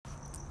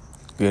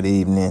Good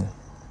evening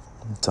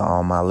to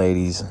all my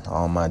ladies,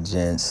 all my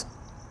gents.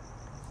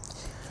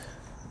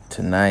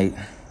 Tonight,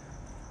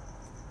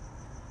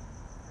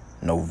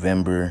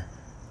 November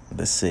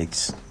the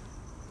 6th,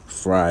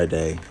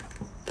 Friday,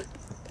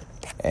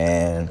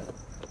 and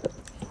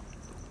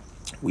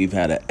we've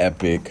had an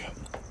epic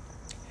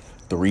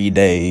 3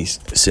 days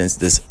since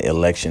this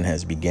election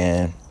has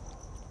began.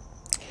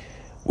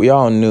 We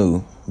all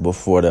knew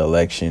before the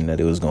election that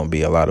it was going to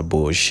be a lot of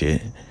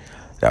bullshit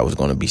that was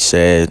going to be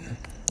said,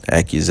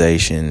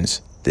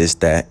 accusations, this,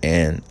 that,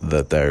 and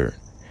the third.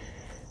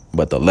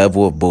 But the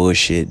level of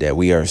bullshit that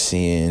we are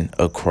seeing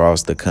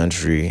across the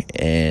country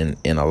and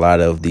in a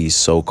lot of these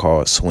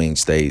so-called swing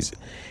states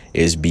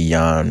is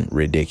beyond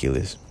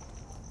ridiculous.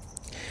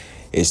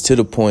 It's to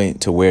the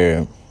point to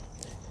where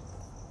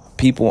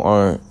people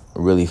aren't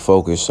really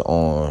focused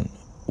on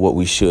what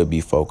we should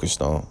be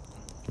focused on,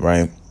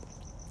 right?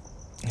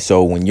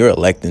 So when you're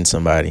electing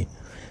somebody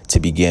to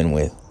begin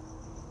with,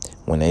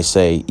 when they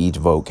say each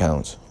vote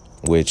counts,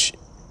 which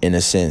in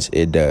a sense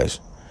it does,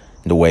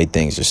 the way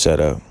things are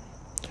set up.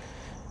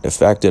 The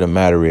fact of the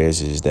matter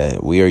is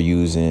that we are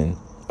using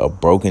a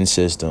broken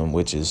system,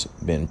 which has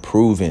been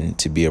proven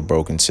to be a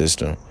broken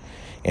system,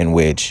 in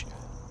which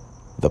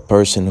the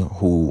person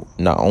who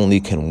not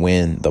only can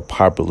win the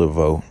popular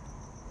vote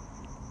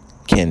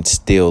can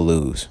still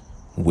lose,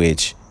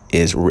 which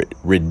is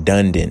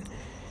redundant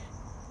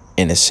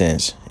in a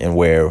sense, and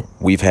where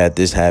we've had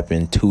this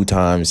happen 2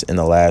 times in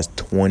the last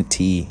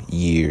 20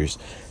 years.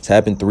 It's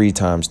happened 3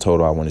 times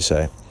total, I want to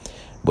say,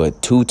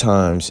 but 2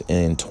 times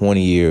in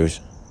 20 years,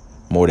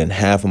 more than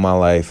half of my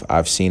life,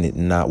 I've seen it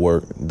not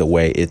work the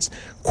way it's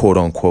quote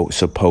unquote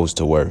supposed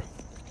to work.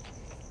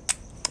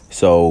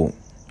 So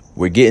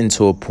we're getting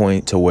to a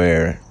point to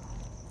where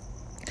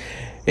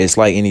it's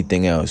like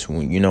anything else.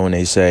 When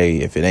they say,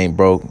 if it ain't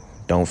broke,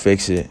 don't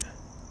fix it.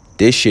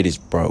 This shit is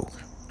broke.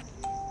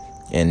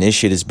 And this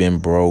shit has been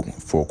broke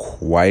for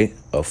quite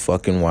a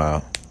fucking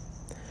while.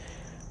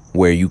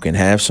 Where you can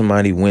have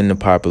somebody win the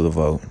popular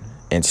vote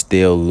and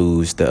still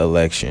lose the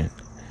election.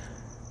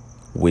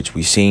 Which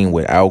we seen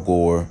with Al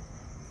Gore.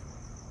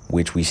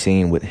 Which we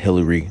seen with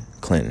Hillary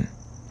Clinton.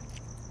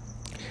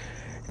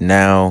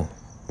 Now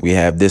we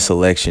have this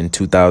election,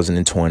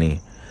 2020,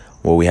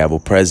 where we have a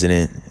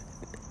president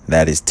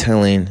that is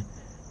telling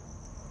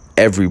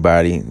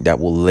everybody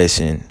that will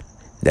listen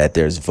that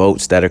there's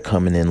votes that are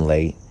coming in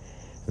late.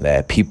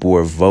 That people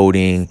are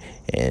voting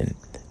and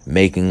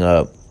making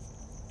up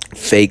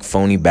fake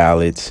phony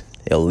ballots.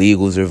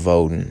 Illegals are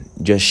voting.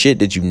 Just shit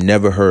that you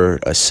never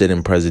heard a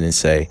sitting president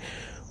say.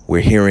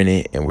 We're hearing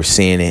it and we're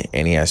seeing it.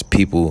 And he has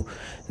people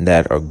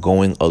that are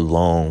going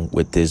along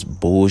with this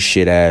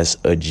bullshit ass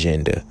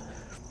agenda.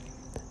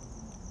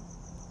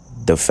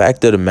 The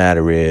fact of the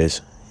matter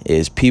is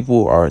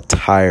people are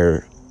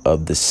tired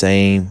of the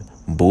same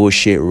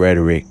bullshit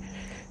rhetoric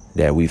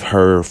that we've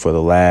heard for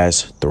the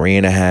last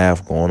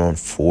 3.5 going on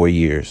 4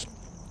 years.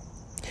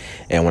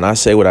 And when I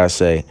say what I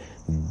say,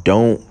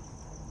 don't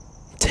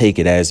take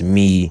it as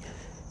me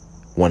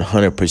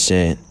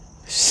 100%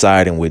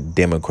 siding with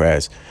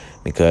Democrats,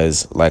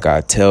 because like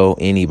I tell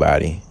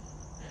anybody,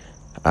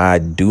 I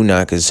do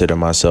not consider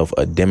myself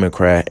a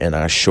Democrat, and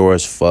I sure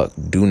as fuck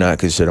do not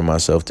consider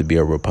myself to be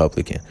a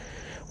Republican.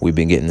 We've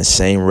been getting the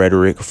same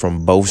rhetoric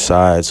from both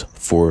sides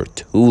for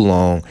too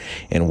long,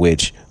 in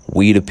which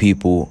we the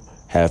people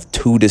have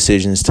 2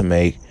 decisions to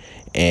make,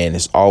 and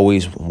it's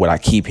always what I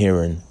keep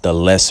hearing, the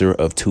lesser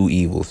of 2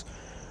 evils.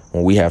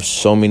 When we have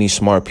so many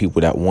smart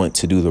people that want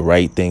to do the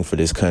right thing for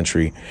this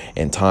country,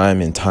 and time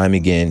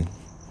again,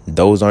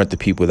 those aren't the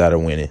people that are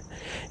winning.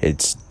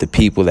 It's the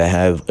people that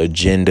have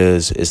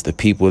agendas. It's the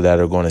people that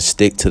are going to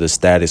stick to the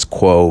status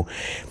quo.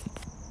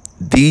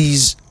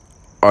 These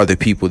are the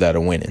people that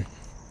are winning,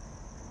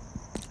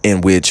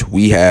 in which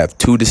we have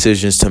 2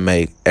 decisions to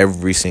make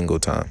every single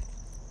time.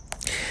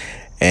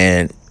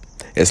 And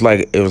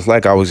it was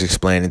like I was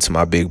explaining to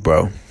my big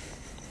bro.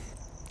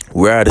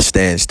 We're at a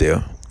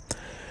standstill.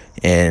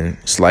 And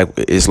it's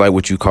like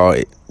what you call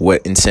it,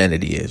 what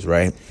insanity is,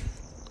 right?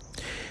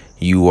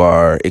 You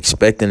are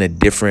expecting a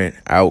different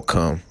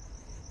outcome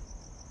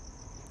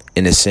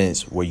in a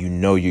sense where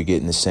you're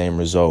getting the same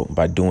result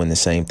by doing the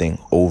same thing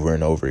over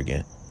and over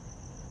again.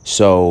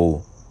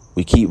 So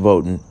we keep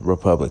voting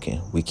Republican.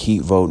 We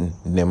keep voting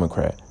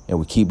Democrat. And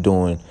we keep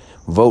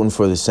voting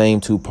for the same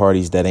 2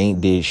 parties that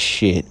ain't did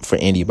shit for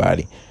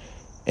anybody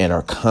and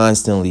are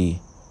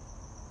constantly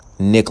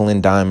nickel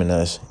and diming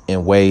us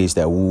in ways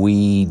that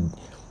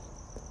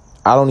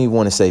I don't even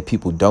want to say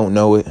people don't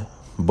know it,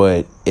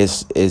 but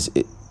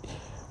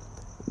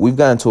we've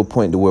gotten to a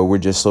point to where we're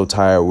just so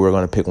tired, we're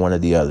going to pick one or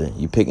the other.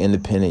 You pick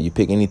independent, you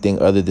pick anything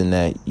other than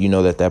that, you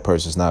know that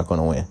person's not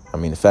going to win. I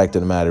mean, the fact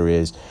of the matter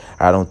is,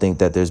 I don't think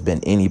that there's been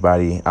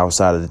anybody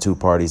outside of the 2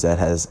 parties that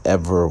has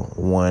ever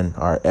won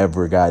or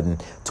ever gotten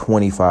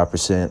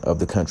 25% of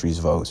the country's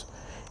votes.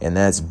 And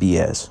that's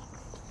BS.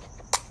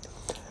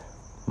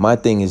 My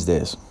thing is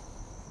this,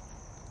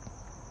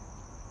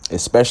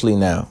 especially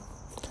now,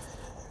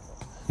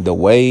 the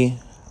way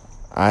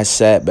I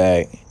sat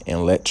back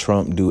and let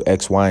Trump do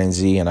X, Y, and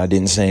Z, and I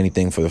didn't say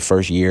anything for the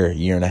first year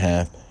and a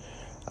half,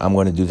 I'm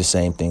going to do the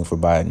same thing for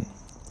Biden.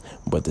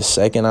 But the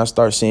second I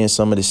start seeing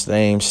some of the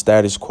same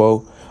status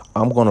quo,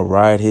 I'm going to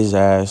ride his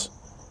ass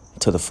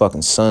to the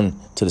fucking sun,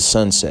 to the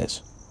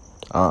sunsets.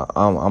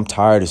 I'm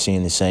tired of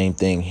seeing the same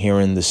thing,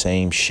 hearing the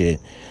same shit.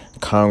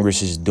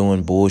 Congress is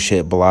doing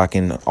bullshit,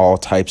 blocking all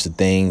types of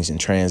things and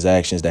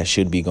transactions that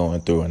should be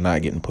going through and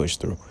not getting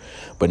pushed through.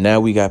 But now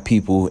we got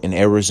people in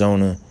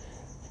Arizona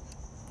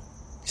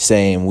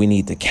saying we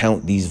need to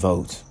count these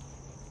votes.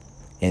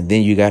 And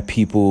then you got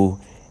people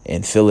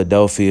in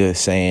Philadelphia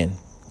saying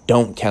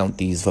don't count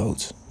these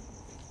votes.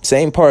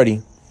 Same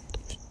party,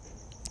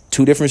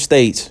 two different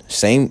states,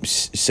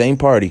 same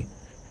party,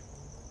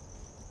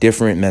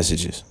 different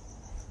messages.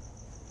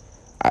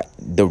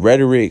 The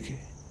rhetoric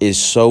is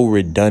so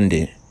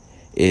redundant,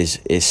 is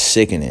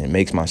sickening. It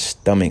makes my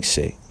stomach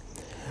sick.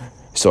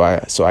 So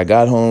I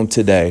got home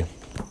today,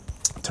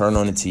 turned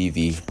on the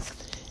TV,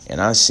 and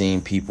I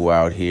seen people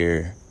out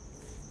here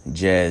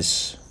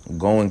just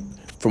going,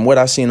 from what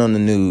I seen on the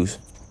news,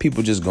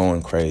 people just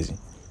going crazy,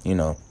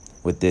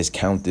 with this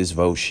count this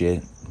vote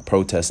shit,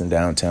 protesting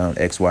downtown,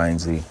 X, Y, and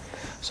Z.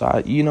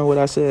 So you know what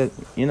I said?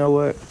 You know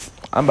what?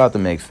 I'm about to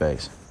make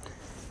face.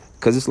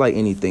 Because it's like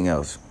anything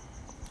else.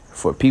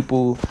 For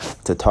people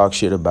to talk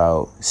shit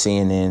about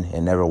CNN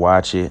and never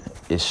watch it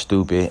is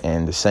stupid.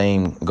 And the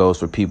same goes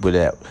for people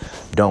that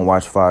don't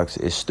watch Fox.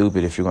 It's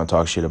stupid if you're going to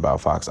talk shit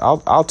about Fox.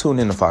 I'll tune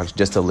into Fox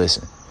just to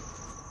listen.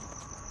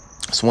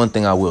 It's one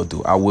thing I will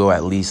do. I will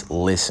at least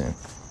listen.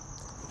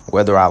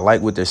 Whether I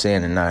like what they're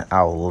saying or not,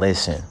 I'll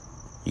listen.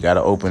 You got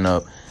to open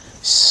up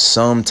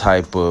some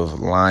type of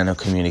line of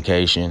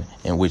communication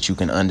in which you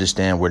can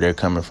understand where they're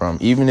coming from.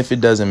 Even if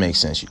it doesn't make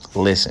sense, you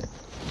listen.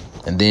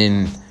 And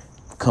then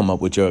come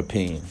up with your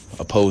opinion,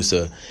 opposed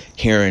to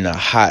hearing a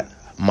hot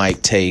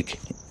mic take,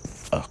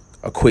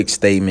 a quick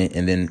statement,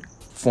 and then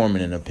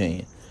forming an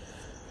opinion.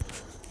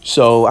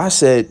 So I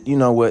said, you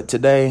know what,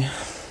 today,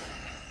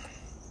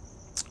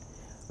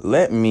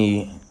 let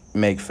me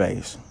make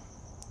face.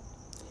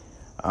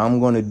 I'm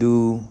going to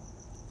do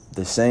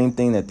the same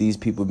thing that these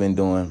people have been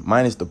doing,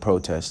 minus the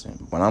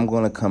protesting. But I'm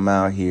going to come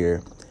out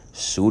here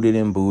suited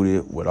and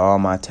booted with all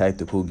my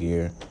tactical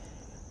gear.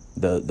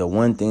 The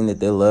one thing that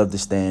they love to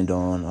stand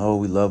on, oh,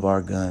 we love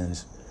our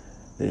guns.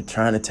 They're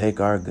trying to take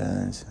our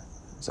guns.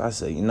 So I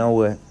said, you know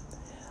what?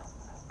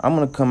 I'm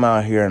going to come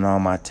out here in all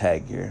my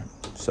tac gear.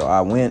 So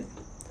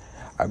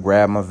I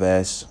grabbed my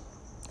vest.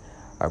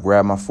 I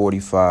grabbed my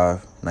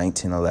 45,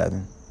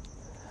 1911.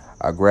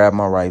 I grabbed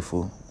my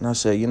rifle. And I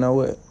said, you know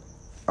what?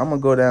 I'm going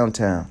to go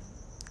downtown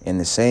in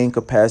the same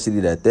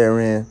capacity that they're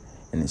in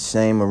the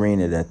same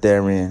arena that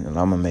they're in, and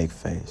I'm going to make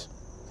face.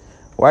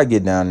 Well, I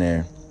get down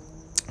there.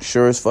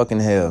 Sure as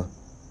fucking hell,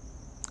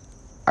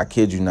 I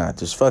kid you not,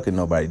 there's fucking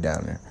nobody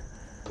down there.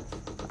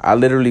 I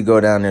literally go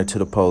down there to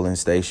the polling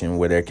station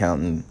where they're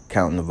counting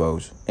the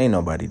votes. Ain't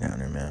nobody down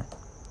there, man.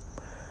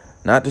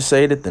 Not to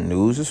say that the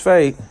news is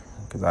fake,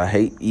 because I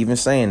hate even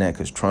saying that,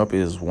 because Trump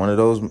is one of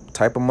those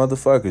type of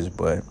motherfuckers,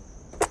 but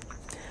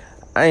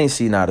I ain't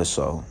see not a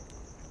soul.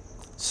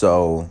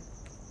 So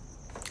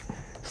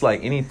it's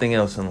like anything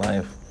else in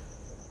life.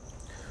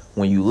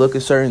 When you look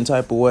a certain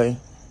type of way,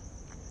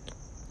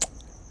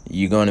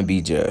 you're going to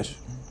be judged.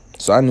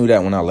 So I knew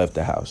that when I left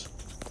the house.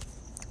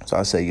 So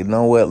I said, you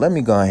know what? Let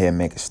me go ahead and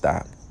make a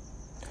stop.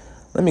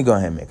 Let me go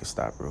ahead and make a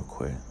stop real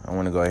quick. I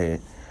want to go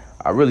ahead.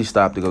 I really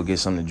stopped to go get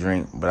something to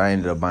drink, but I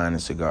ended up buying a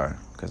cigar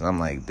because I'm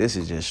like, this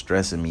is just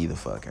stressing me the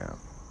fuck out.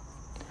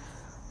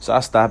 So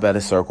I stopped at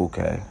a Circle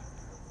K.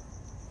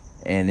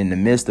 And in the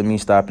midst of me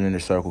stopping in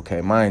the Circle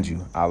K, mind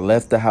you, I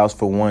left the house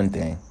for one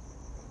thing.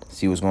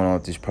 See what's going on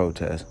with this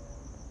protest.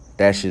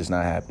 That shit's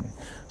not happening.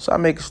 So I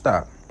make a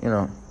stop,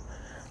 Let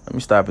me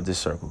stop at this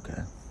Circle K.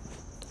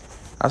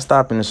 I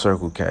stop in the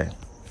Circle K.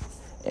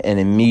 And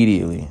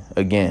immediately,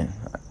 again,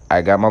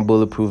 I got my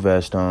bulletproof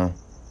vest on.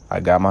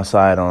 I got my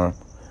sidearm.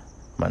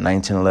 My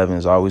 1911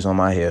 is always on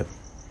my hip.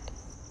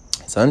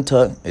 It's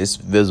untucked. It's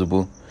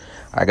visible.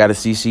 I got a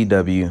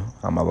CCW.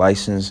 I'm a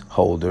license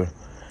holder.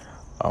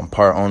 I'm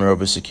part owner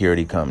of a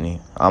security company.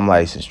 I'm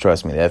licensed.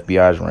 Trust me. The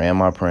FBI's ran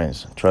my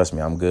prints. Trust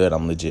me. I'm good.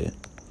 I'm legit.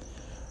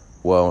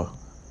 Well,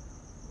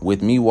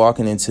 with me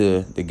walking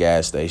into the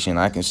gas station,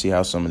 I can see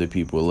how some of the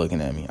people are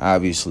looking at me.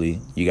 Obviously,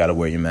 you got to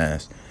wear your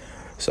mask.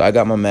 So I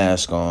got my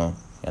mask on,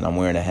 and I'm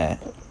wearing a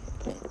hat.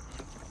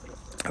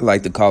 I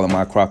like to call it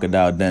my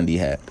Crocodile Dundee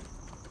hat.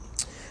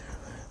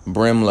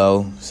 Brim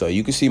low, so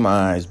you can see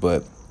my eyes,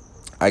 but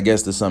I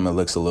guess to some it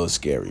looks a little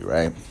scary,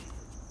 right?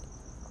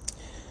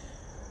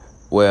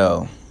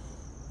 Well,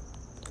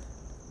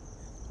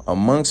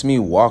 amongst me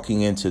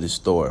walking into the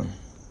store,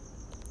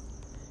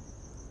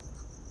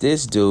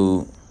 this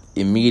dude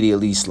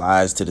immediately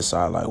slides to the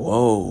side like,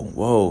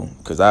 whoa,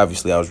 because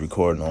obviously I was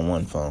recording on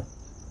one phone.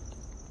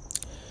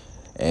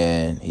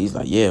 And he's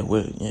like,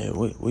 what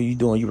are you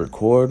doing? You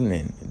recording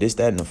and this,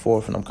 that, and the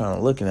fourth. And I'm kind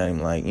of looking at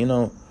him like,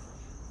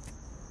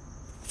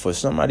 for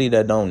somebody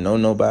that don't know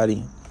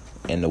nobody,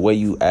 And the way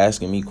you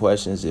asking me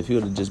questions, if he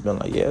would have just been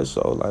like, yeah,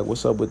 so like,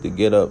 what's up with the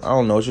get up? I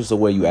don't know. It's just the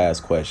way you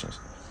ask questions.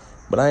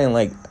 But I ain't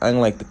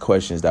like the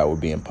questions that were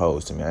being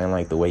posed to me. I ain't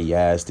like the way he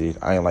asked it.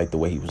 I ain't like the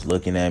way he was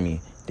looking at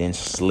me, then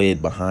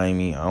slid behind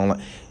me. I don't like,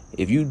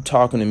 if you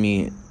talking to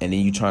me and then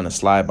you trying to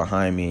slide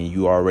behind me and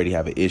you already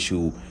have an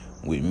issue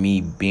with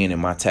me being in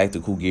my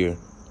tactical gear,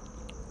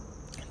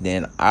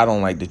 then I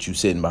don't like that you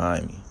sitting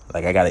behind me.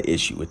 Like, I got an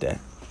issue with that,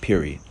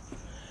 period.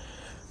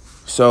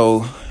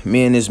 So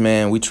me and this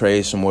man, we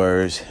trade some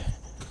words.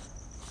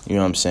 You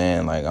know what I'm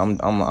saying? Like,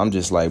 I'm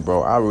just like,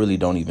 bro, I really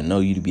don't even know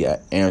you to be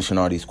answering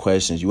all these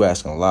questions. You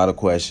asking a lot of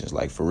questions,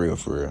 like, for real,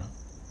 for real.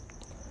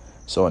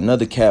 So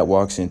another cat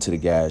walks into the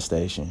gas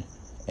station,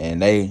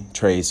 and they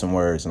trade some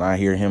words, and I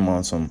hear him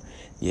on some,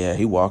 yeah,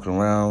 he walking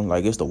around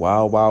like it's the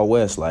Wild Wild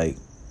West. Like,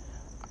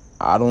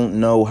 I don't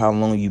know how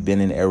long you've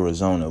been in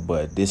Arizona,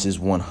 but this is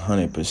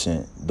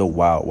 100% the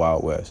Wild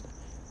Wild West.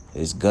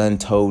 It's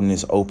gun-toting,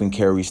 it's open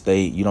carry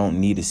state. You don't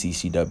need a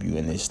CCW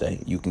in this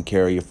state. You can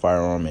carry a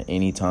firearm at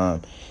any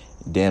time,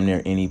 damn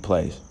near any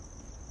place.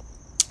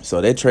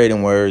 So they're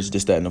trading words,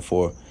 this, that, and the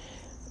fourth.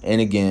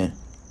 And again,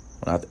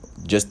 when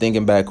just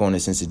thinking back on it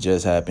since it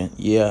just happened,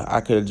 yeah,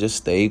 I could have just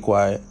stayed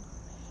quiet,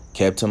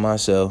 kept to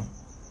myself,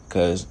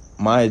 because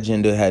my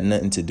agenda had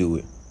nothing to do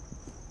with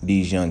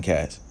these young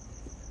cats.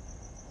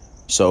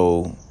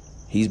 So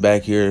he's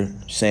back here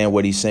saying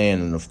what he's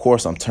saying, and of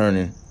course I'm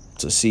turning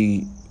to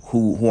see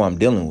who I'm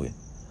dealing with.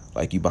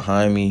 Like, you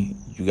behind me,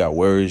 you got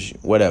words,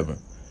 whatever.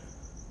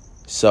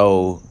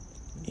 So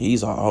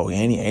he's all, oh,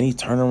 and he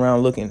turning around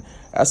looking.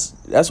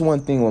 That's one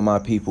thing with my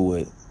people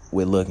with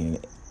looking.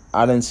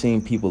 I done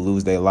seen people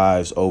lose their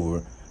lives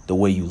over the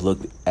way you look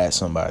at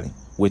somebody,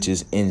 which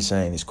is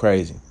insane. It's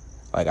crazy.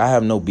 Like, I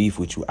have no beef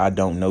with you. I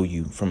don't know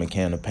you from a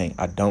can of paint.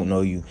 I don't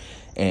know you.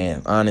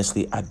 And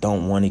honestly, I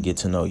don't want to get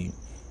to know you.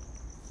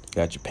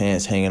 Got your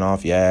pants hanging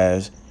off your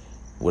ass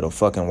with a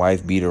fucking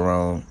wife beater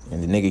on,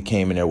 and the nigga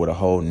came in there with a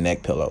whole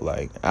neck pillow.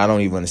 Like, I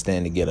don't even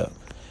understand the get up.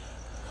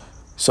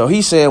 So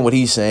he's saying what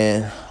he's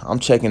saying. I'm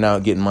checking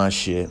out, getting my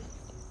shit.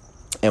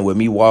 And with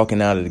me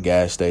walking out of the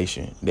gas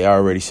station, they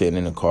already sitting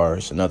in the car.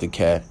 It's another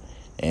cat,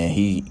 and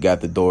he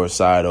got the door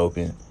side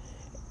open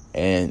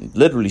and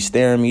literally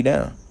staring me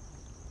down.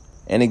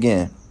 And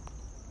again,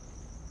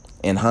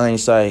 in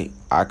hindsight,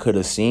 I could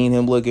have seen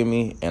him look at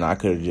me, and I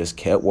could have just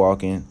kept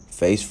walking,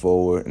 face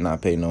forward, and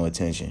not paid no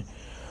attention.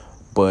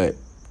 But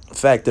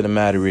fact of the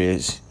matter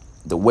is,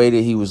 the way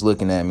that he was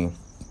looking at me,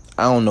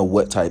 I don't know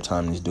what type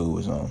time this dude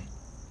was on.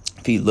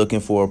 If he looking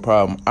for a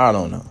problem, I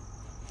don't know.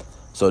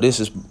 So this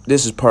is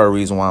part of the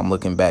reason why I'm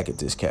looking back at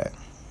this cat.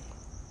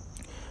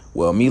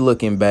 Well, me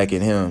looking back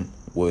at him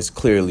was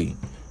clearly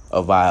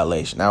a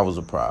violation. That was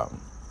a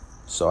problem.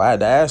 So I had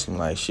to ask him,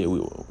 like, shit,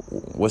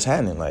 what's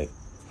happening? Like,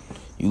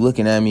 you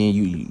looking at me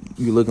and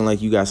you looking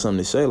like you got something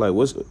to say. Like,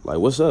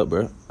 what's up,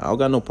 bro? I don't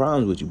got no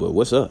problems with you, but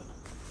what's up?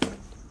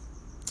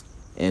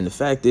 And the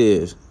fact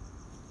is,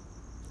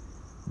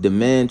 the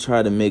man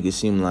tried to make it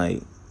seem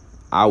like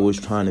I was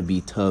trying to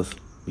be tough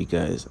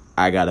because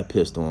I got a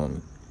pistol on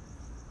me.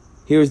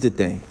 Here's the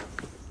thing.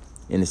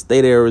 In the state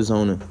of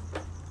Arizona,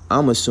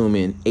 I'm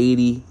assuming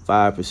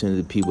 85% of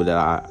the people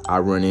that I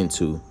run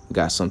into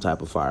got some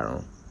type of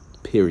firearm.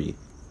 Period.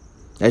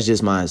 That's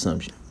just my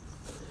assumption.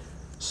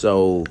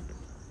 So,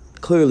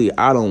 clearly,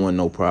 I don't want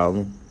no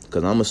problem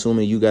because I'm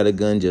assuming you got a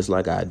gun just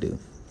like I do.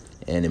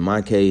 And in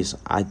my case,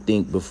 I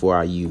think before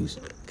I use,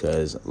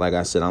 because like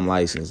I said, I'm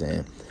licensed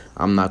and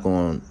I'm not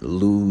going to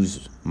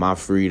lose my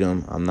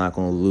freedom. I'm not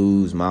going to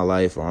lose my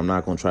life, or I'm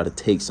not going to try to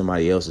take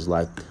somebody else's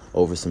life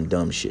over some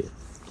dumb shit.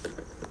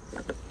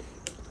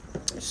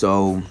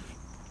 So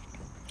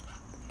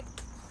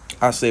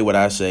I say what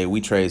I say.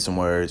 We trade some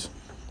words.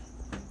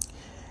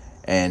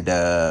 And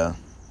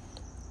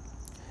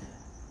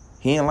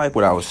he didn't like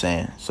what I was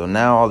saying. So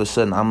now all of a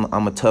sudden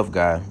I'm a tough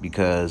guy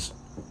because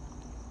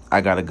I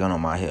got a gun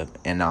on my hip,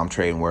 and now I'm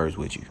trading words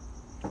with you.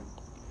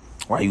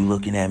 Why you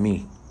looking at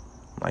me?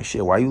 I'm like,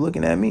 shit, why you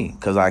looking at me?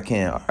 Because I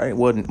can. All right,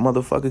 well,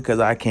 motherfucker, because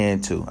I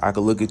can too. I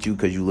could look at you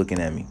because you looking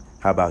at me.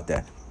 How about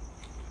that?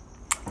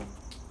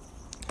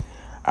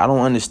 I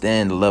don't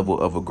understand the level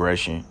of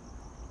aggression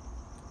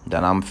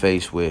that I'm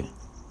faced with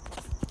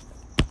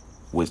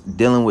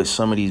dealing with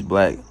some of these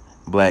black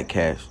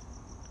cats.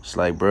 It's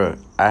like, bro,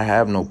 I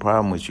have no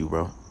problem with you,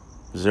 bro.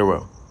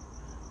 Zero.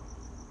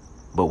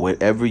 But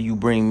whatever you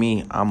bring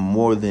me, I'm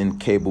more than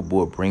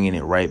capable of bringing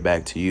it right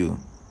back to you.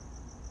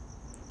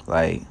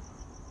 Like,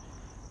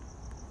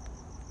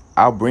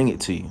 I'll bring it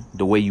to you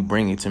the way you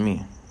bring it to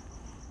me.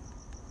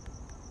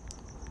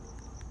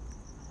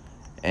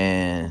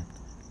 And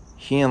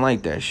he didn't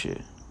like that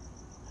shit.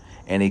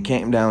 And it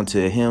came down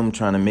to him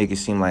trying to make it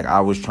seem like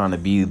I was trying to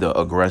be the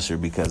aggressor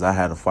because I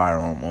had a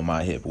firearm on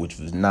my hip, which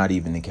was not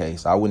even the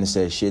case. I wouldn't have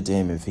said shit to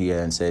him if he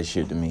hadn't said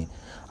shit to me.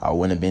 I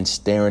wouldn't have been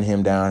staring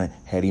him down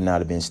had he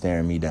not have been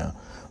staring me down.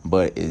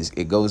 But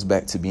it goes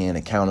back to being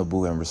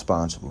accountable and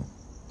responsible.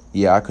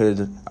 Yeah, I could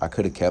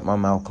have kept my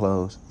mouth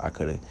closed. I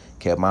could have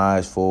kept my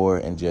eyes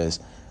forward and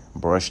just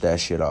brushed that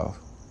shit off.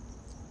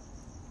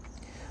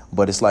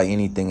 But it's like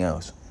anything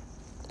else.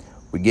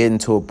 we're getting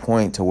to a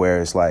point to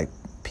where it's like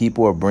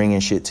people are bringing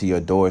shit to your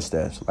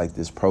doorsteps, like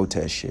this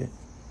protest shit.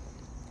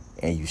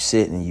 And you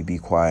sit and you be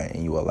quiet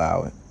and you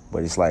allow it.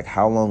 But it's like,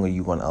 how long are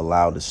you going to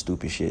allow the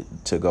stupid shit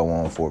to go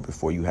on for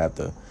before you have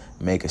to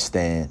make a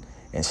stand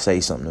and say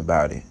something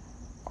about it?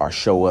 Or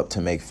show up to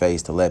make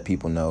face to let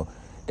people know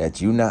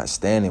that you're not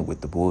standing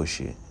with the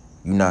bullshit.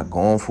 You're not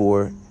going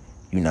for it.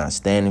 You're not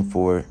standing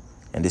for it.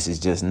 And this is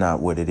just not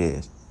what it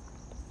is.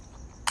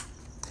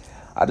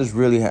 I just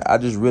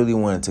really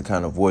wanted to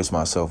kind of voice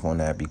myself on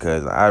that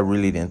because I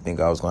really didn't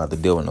think I was going to have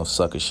to deal with no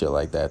sucker shit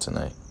like that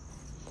tonight.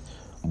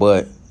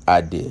 But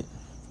I did.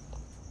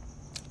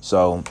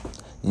 So,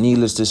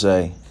 needless to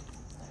say,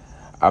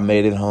 I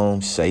made it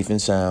home safe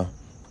and sound.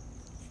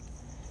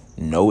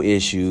 No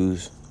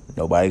issues.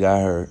 Nobody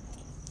got hurt.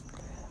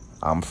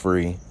 I'm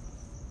free.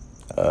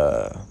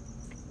 But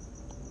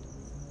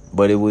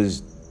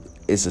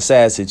it's a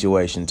sad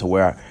situation to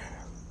where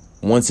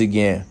once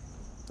again,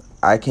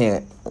 I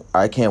can't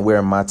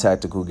wear my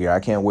tactical gear. I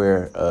can't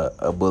wear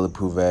a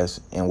bulletproof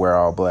vest and wear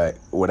all black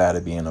without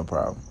it being a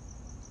problem.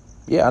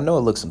 Yeah, I know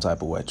it looks some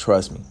type of way.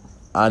 Trust me.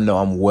 I know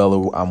I'm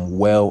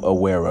well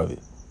aware of it.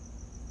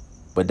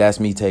 But that's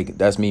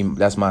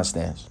my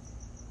stance.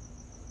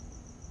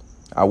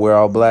 I wear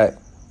all black.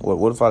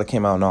 What if I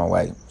came out in all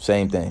white?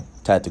 Same thing.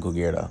 Tactical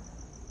gear though.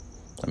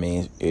 I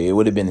mean, it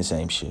would have been the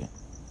same shit.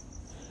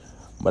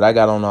 But I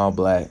got on all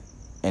black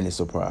and it's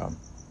a problem.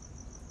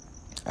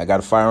 I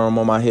got a firearm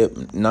on my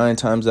hip 9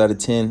 times out of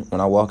 10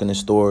 when I walk in the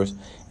stores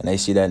and they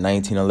see that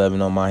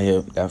 1911 on my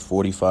hip, that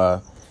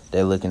 45,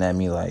 they're looking at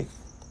me like,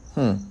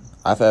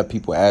 I've had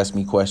people ask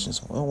me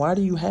questions. Well, why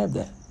do you have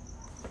that?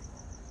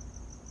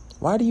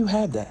 Why do you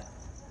have that?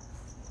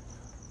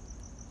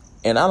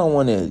 And I don't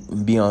want to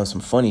be on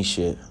some funny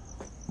shit,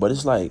 but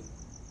it's like,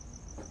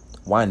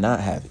 why not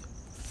have it?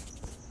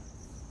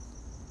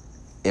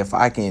 If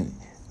I can,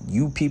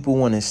 you people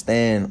want to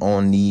stand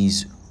on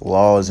these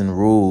laws and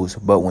rules,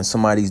 but when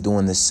somebody's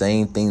doing the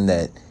same thing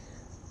that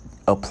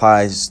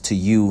applies to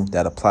you,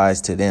 that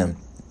applies to them,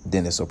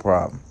 then it's a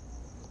problem.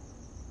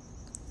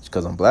 It's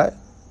because I'm black?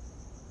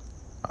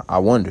 I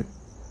wonder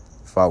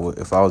if I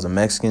was a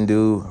Mexican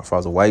dude, if I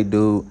was a white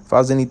dude, if I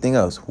was anything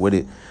else, would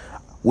it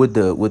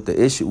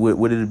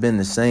have been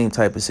the same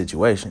type of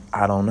situation?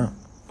 I don't know.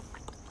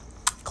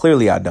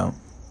 Clearly I don't.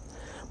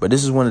 But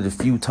this is one of the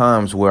few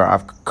times where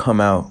I've come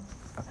out.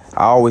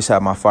 I always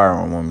have my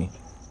firearm on me.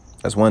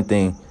 That's one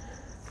thing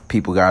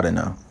people gotta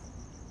know.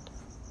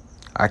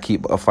 I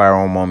keep a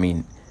firearm on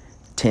me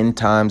 10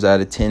 times out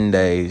of 10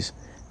 days.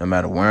 No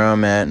matter where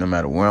I'm at, no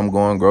matter where I'm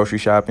going, grocery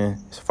shopping,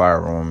 it's a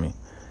firearm on me.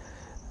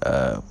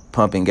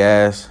 Pumping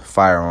gas,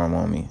 firearm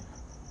on me.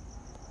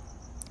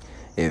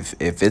 If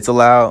it's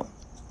allowed,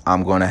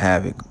 I'm going to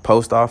have it.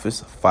 Post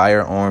office,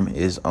 firearm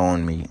is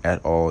on me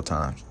at all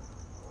times.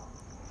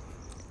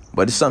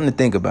 But it's something to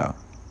think about.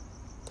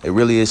 It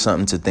really is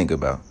something to think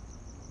about.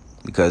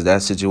 Because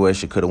that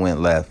situation could have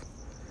went left.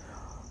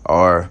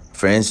 Or,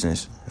 for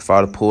instance, if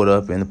I'd have pulled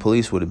up and the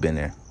police would have been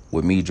there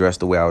with me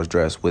dressed the way I was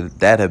dressed, would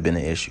that have been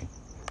an issue?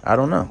 I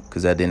don't know,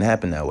 because that didn't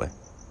happen that way.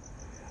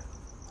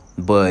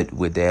 But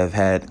would they have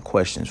had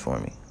questions for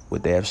me?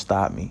 Would they have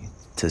stopped me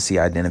to see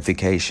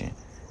identification?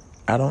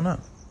 I don't know.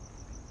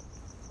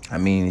 I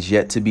mean, it's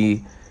yet to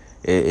be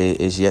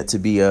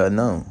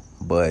known.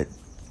 But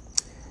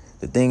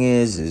the thing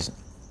is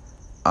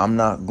I'm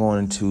not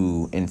going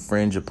to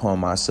infringe upon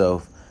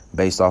myself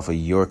based off of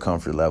your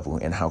comfort level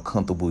and how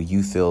comfortable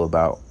you feel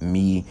about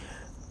me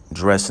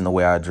dressing the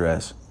way I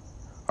dress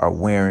or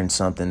wearing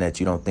something that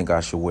you don't think I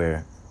should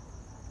wear.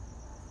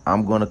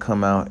 I'm going to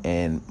come out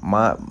and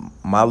my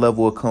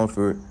level of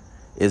comfort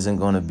isn't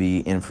going to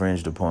be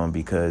infringed upon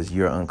because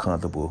you're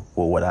uncomfortable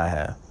with what I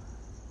have.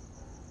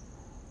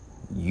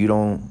 You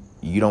don't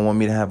want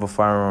me to have a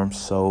firearm,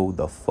 so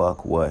the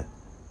fuck what?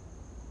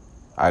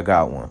 I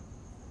got one.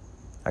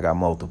 I got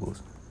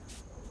multiples.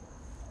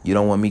 You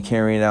don't want me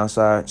carrying it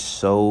outside,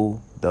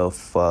 so the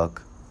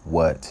fuck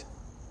what?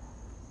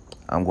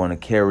 I'm going to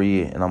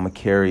carry it, and I'm going to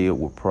carry it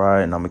with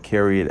pride, and I'm going to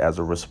carry it as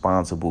a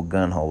responsible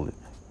gun holder.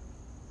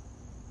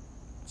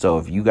 So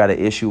if you got an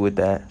issue with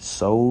that,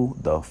 so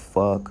the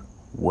fuck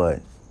what?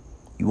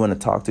 You want to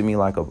talk to me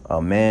like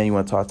a man? You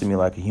want to talk to me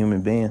like a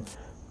human being?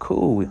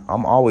 Cool.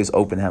 I'm always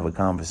open to have a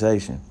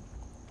conversation.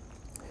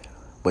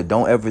 But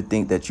don't ever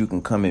think that you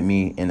can come at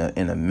me in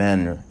a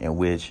manner in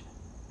which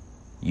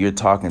you're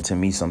talking to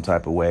me some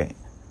type of way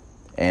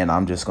and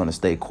I'm just going to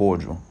stay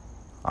cordial.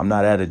 I'm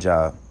not at a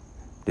job.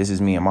 This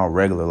is me in my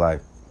regular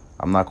life.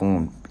 I'm not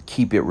going to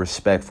keep it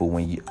respectful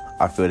when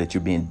I feel that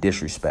you're being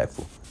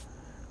disrespectful.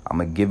 I'm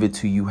going to give it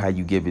to you how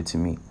you give it to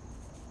me.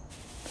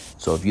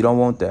 So if you don't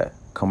want that,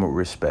 come with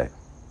respect.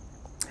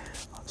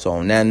 So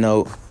on that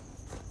note,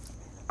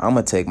 I'm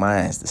going to take my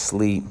ass to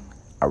sleep.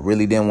 I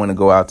really didn't want to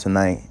go out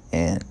tonight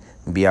and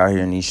be out here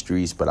in these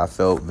streets, but I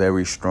felt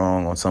very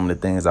strong on some of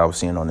the things I was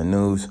seeing on the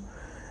news.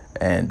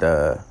 And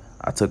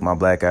I took my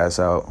black ass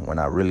out when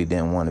I really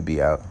didn't want to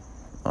be out.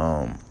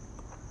 And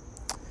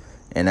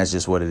that's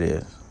just what it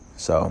is.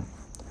 So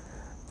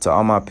to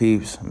all my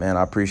peeps, man,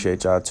 I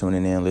appreciate y'all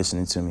tuning in,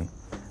 listening to me.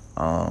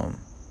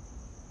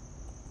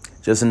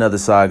 Just another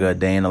saga, a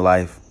day in the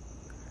life.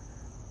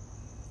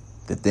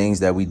 The things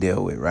that we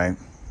deal with, right?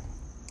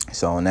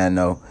 So on that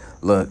note,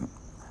 look,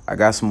 I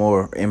got some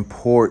more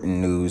important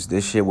news.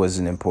 This shit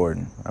wasn't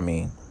important. I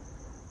mean,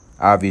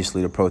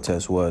 obviously the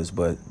protest was,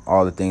 but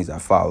all the things I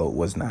followed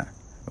was not.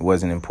 It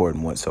wasn't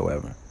important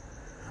whatsoever.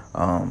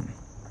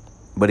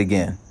 But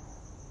again,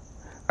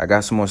 I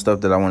got some more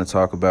stuff that I want to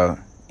talk about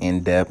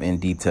in depth, in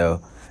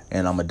detail,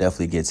 and I'm going to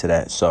definitely get to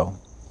that. So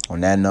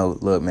on that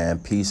note, look, man,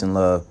 peace and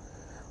love.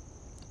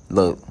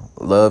 Look,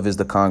 love is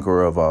the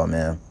conqueror of all,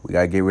 man. We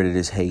got to get rid of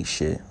this hate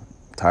shit.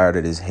 I'm tired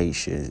of this hate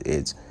shit.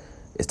 It's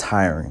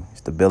tiring.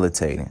 It's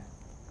debilitating.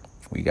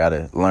 We got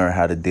to learn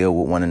how to deal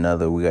with one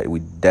another. We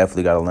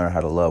definitely got to learn how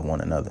to love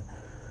one another.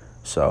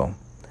 So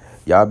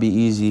y'all be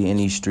easy in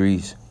these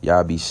streets.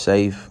 Y'all be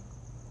safe.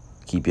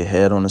 Keep your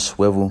head on a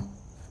swivel.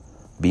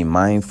 Be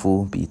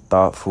mindful. Be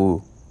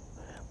thoughtful.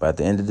 But at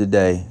the end of the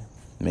day,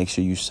 make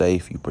sure you're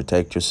safe. You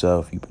protect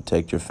yourself. You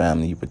protect your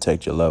family. You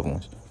protect your loved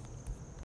ones.